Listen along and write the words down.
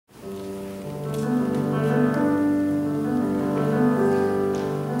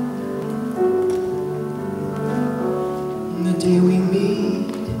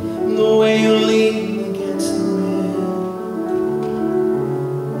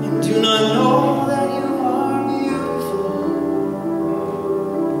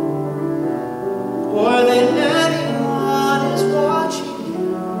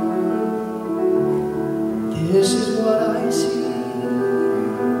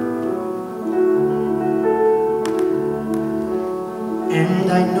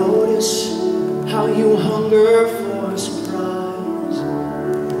how you hunger for surprise,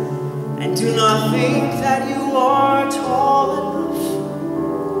 and do not think that you are tall enough,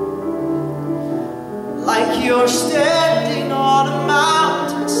 like you're standing on a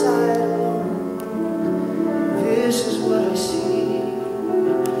mountainside alone. This is what I see.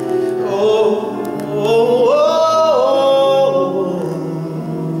 Oh, oh, oh.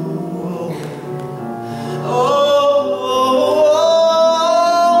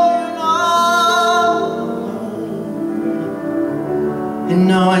 And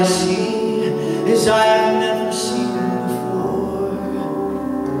now I see as I have never seen before,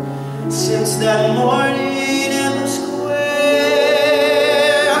 since that morning in the square,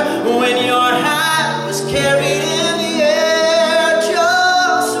 when your hat was carried in the air,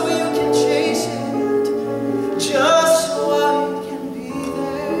 just so you can chase it, just so I can be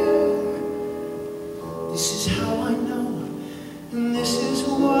there. This is how I know, and this is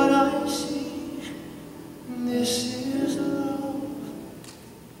what I see, and this is love.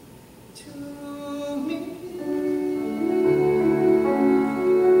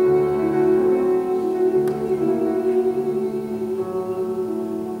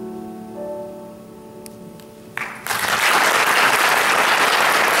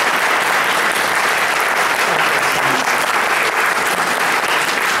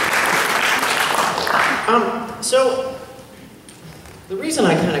 So, the reason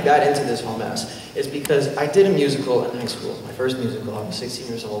I kind of got into this whole mess is because I did a musical in high school. My first musical, I was 16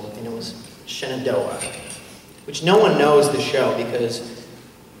 years old, and it was Shenandoah, which no one knows the show because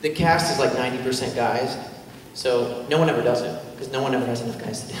the cast is like 90% guys, so no one ever does it, because no one ever has enough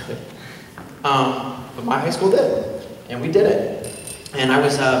guys to do it. But my high school did, and we did it. And I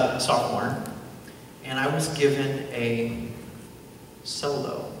was a sophomore, and I was given a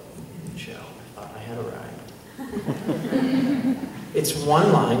solo show. I thought I had arrived. It's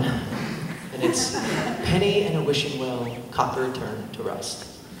one line, and it's penny and a wishing well, copper turned to rust.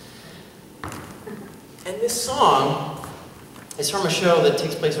 And this song is from a show that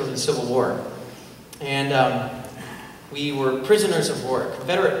takes place over the Civil War. And we were prisoners of war,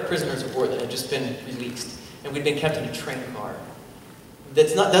 Confederate prisoners of war that had just been released. And we'd been kept in a train car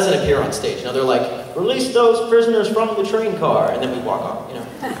that doesn't appear on stage. Now they're like, release those prisoners from the train car, and then we walk off, you know.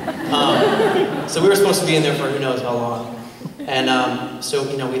 So we were supposed to be in there for who knows how long. And so,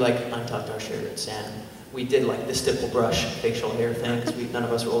 you know, we like untucked our shirts, and we did like the stipple brush facial hair thing, because none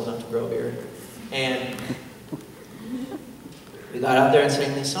of us were old enough to grow beard. And we got out there and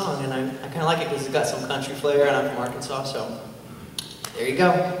sang this song, and I kind of like it because it's got some country flair, and I'm from Arkansas, so there you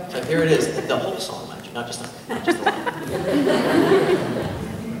go. So here it is, the whole song, actually, not just the line.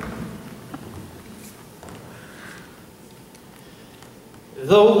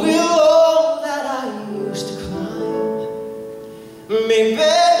 The willow that I used to climb may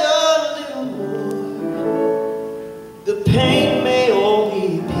bend a little more. The paint may all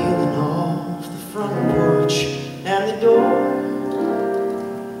be peeling off the front porch and the door.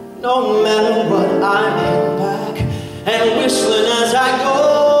 No matter what, I'm heading back and whistling as I go.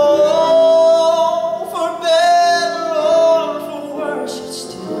 For better or for worse, it's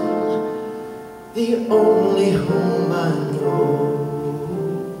still the only home I know.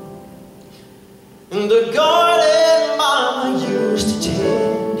 The garden Mama used to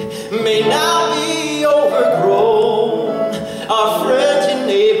tend may now be overgrown. Our friends and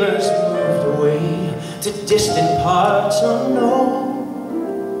neighbors moved away to distant parts unknown.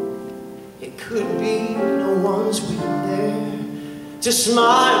 It could be no one's waiting there to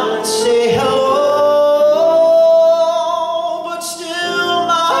smile and say hello, but still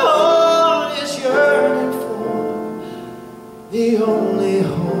my heart is yearning for the only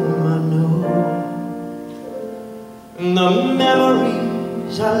home I know. The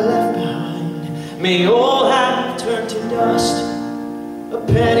memories I left behind may all have turned to dust. A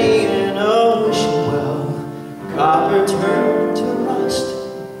penny and a wishing well, copper turned to rust.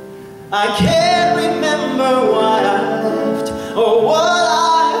 I can't remember why I left or what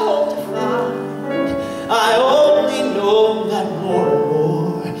I hoped to find. I only know that more and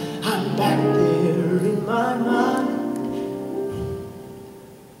more I'm back there in my mind.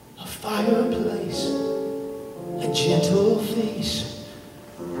 A fireplace, a gentle face,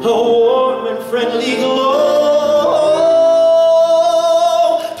 a warm and friendly glow.